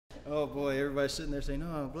Oh boy, everybody's sitting there saying,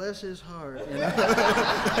 "Oh, bless his heart." You know?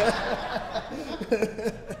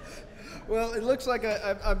 Well, it looks like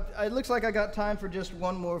I got time for just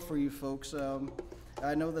one more for you folks.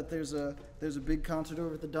 I know that there's a big concert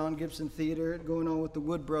over at the Don Gibson Theater going on with the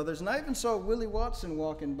Wood Brothers, and I even saw Willie Watson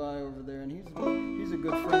walking by over there, and he's a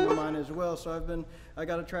good friend of mine as well. So I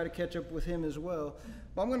got to try to catch up with him as well.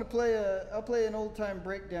 But I'm going to I'll play an old time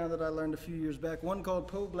breakdown that I learned a few years back, one called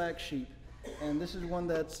 "Po Black Sheep," and this is one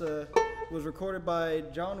that's was recorded by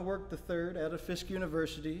John Work III out of Fisk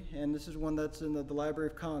University, and this is one that's in the Library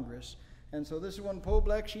of Congress. And so this is one, "Po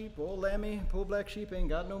Black Sheep, old lammy, po black sheep ain't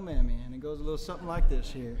got no mammy," and it goes a little something like this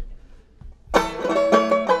here.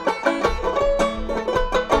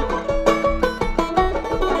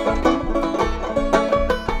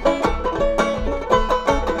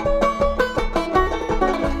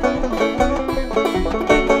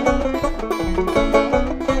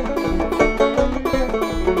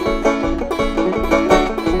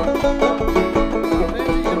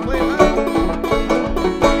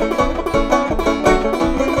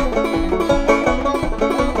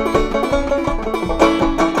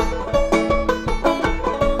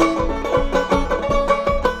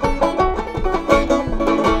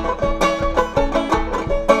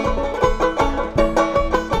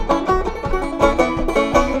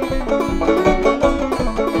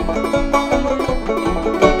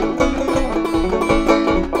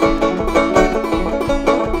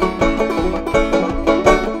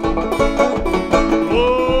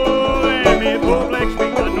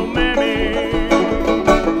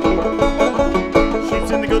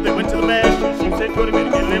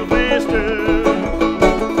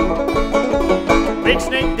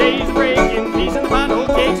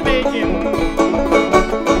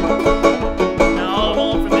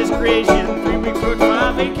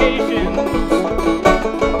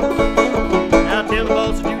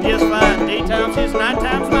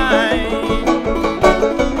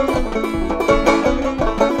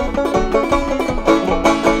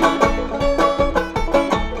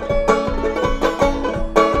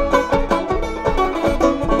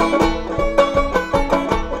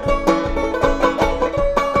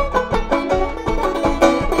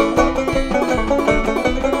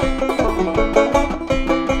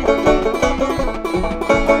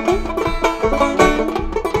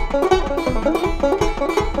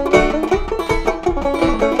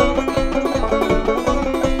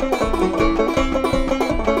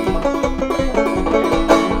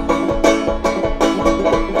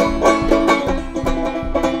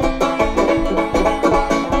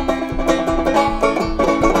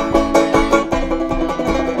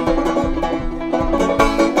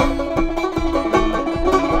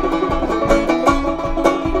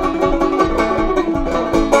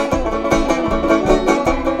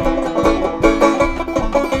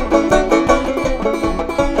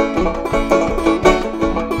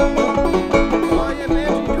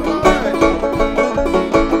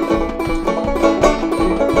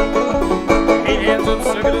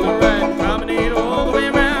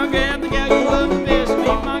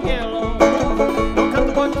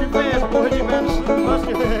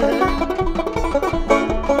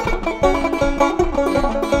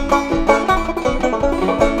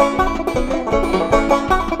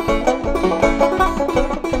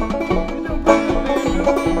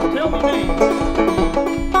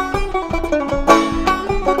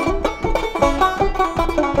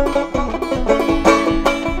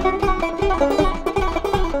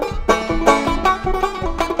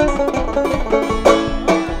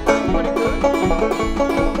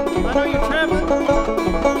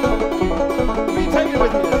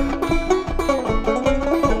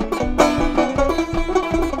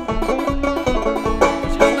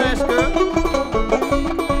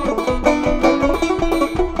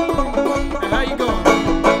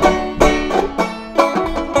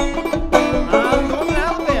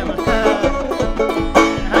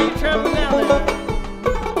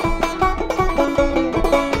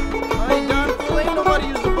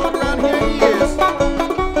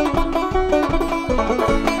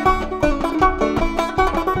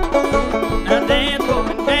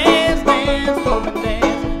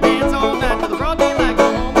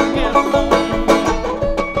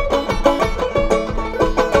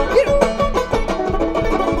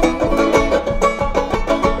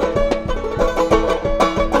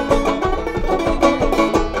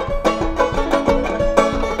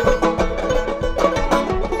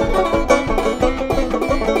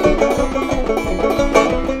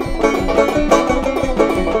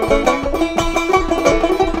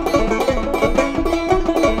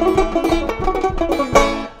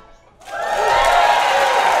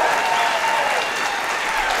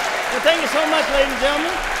 Well, thank you so much, ladies and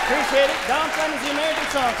gentlemen. Appreciate it. Don Flemons, the American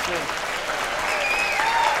Songster.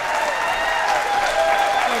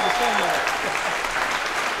 Thank you so much.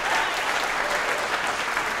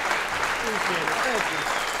 Appreciate it.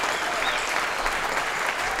 Thank you.